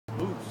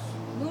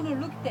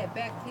at that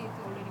back teeth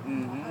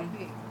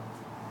already.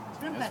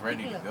 It's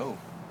ready to go.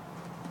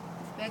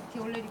 Back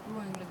teeth already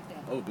growing. Look at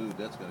that. Oh, dude,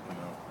 that's gotta come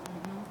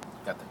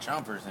out. Got the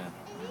chompers in.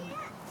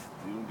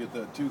 You don't get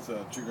that tooth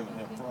out, you're gonna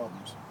have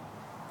problems.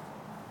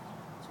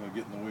 It's gonna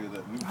get in the way of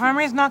that new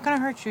Harmony's not gonna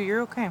hurt you.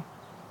 You're okay.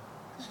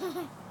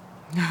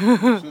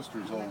 Your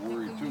sister's all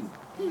worried too.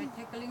 Am I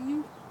tickling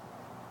you?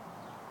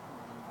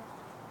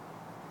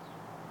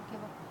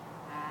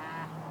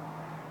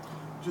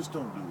 Just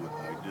don't do what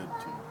I did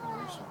to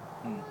Marisa.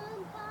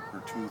 Her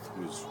tooth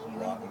was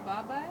rotten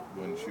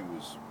when she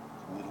was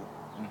little,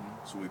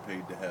 so we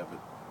paid to have it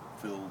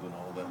filled and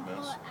all that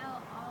mess.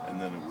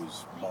 And then it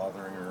was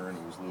bothering her and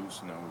it was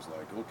loose, and I was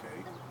like, okay.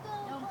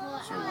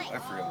 So I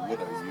forgot what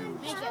I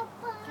used.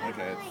 I think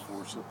I had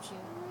forceps.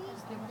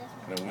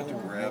 And I went to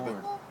grab it,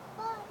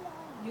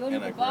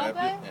 and I grabbed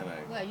it, and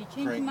I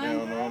cranked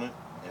down on it,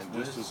 and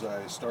just as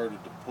I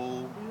started to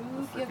pull,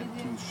 the freaking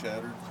tooth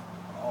shattered.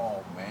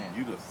 Oh, man.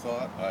 You'd have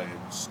thought I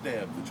had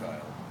stabbed the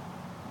child.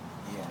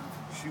 Yeah.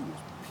 She was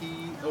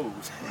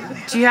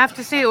P.O.'d. Do you have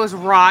to say it was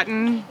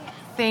rotten?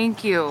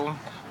 Thank you.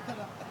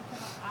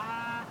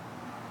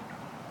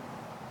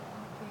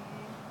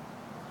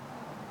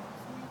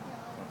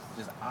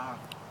 Just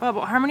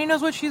Bubba, Harmony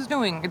knows what she's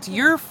doing. It's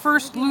your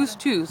first loose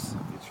tooth.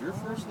 It's your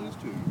first loose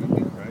tooth. You're gonna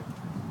get it right.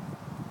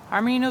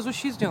 Harmony knows what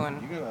she's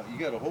doing. You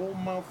got a whole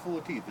mouthful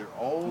of teeth. They're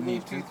all those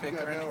Need teeth you toothpick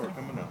got or now are anything?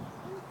 coming out.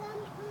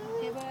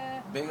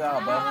 big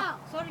eye,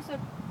 Bubba. Sorry.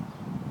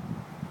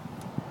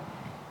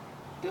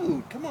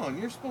 Dude, come on.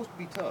 You're supposed to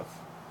be tough.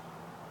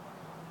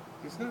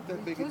 It's not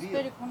that big a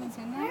deal.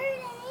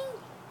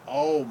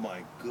 Oh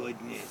my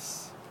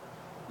goodness.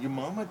 Your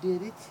mama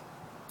did it.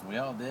 We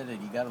all did it.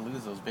 You gotta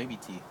lose those baby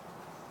teeth.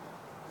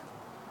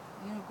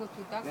 You wanna go to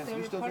Yes, doctor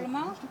you still pull got, them you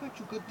out? still got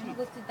your good You wanna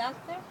teeth. go to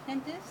doctor,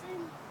 dentist?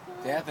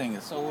 That thing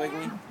is so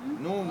wiggly.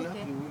 No, Okay.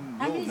 nothing.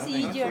 How No, many is nothing.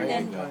 easier Not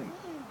than- for a long time.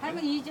 How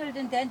many easier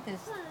than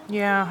dentist?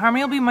 Yeah,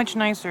 Harmony will be much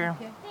nicer.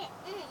 Okay.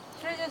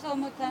 Try this one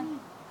more time.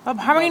 Bubba,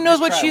 Harmony Bubba, knows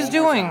just what try she's one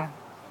more doing. time.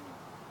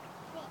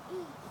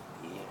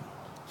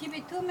 Give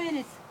it 2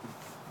 minutes.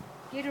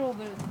 Get it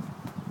over.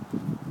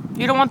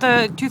 You don't want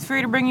the tooth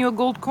fairy to bring you a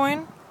gold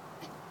coin?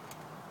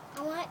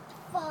 I want to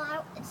fall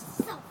out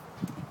itself.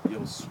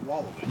 You'll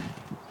swallow it.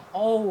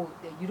 Oh,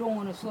 you don't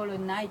want to swallow at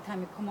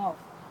nighttime. It come off.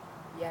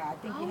 Yeah, I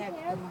think you have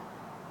to come on.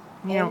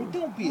 Yeah. Oh,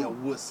 don't be a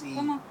wussy.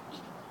 Come on.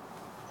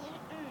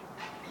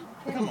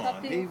 Come Up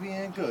on, to you.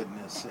 Davian.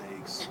 Goodness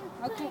sakes.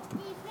 Okay.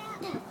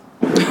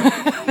 You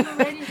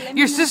ready? Let me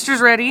Your know.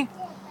 sister's ready.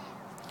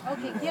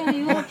 Okay, Kiana,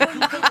 you want to try to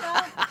take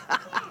out?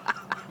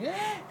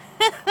 Yeah.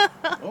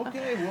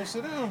 Okay, well,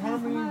 sit down,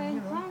 Harmony.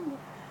 You know.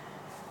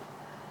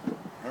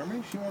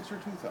 Harmony, she wants her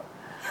tooth out.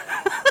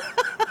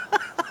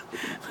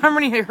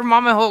 Harmony, her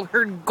mama hold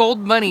her gold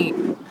money.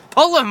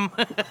 Pull him.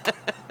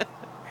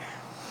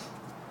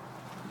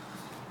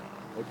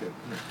 Okay, come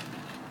here.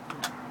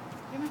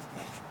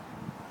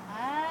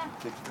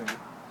 Take your finger.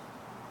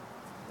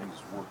 And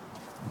just work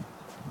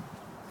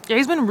it. Yeah,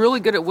 he's been really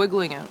good at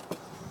wiggling it.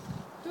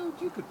 Dude,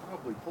 you could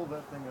probably pull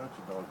that thing out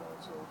your dog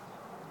out, so.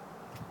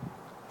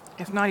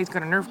 If not, he's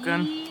got a Nerf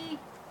gun.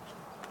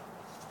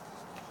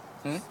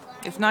 Hmm?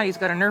 If not, he's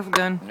got a Nerf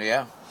gun.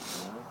 Yeah.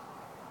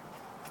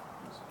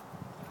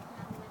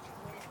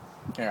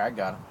 Here, I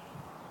got him.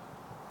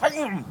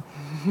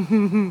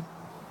 Bam!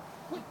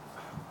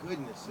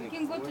 Goodness You sake.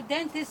 can go to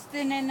dentist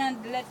and then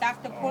let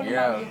doctor pull them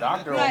Yeah, out. the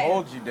doctor will Pliers.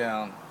 hold you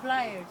down.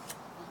 Pliers.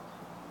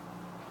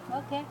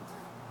 Okay.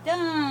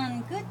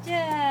 Done. Good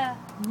job.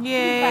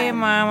 Yay,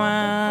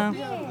 mama.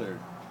 Get out of there.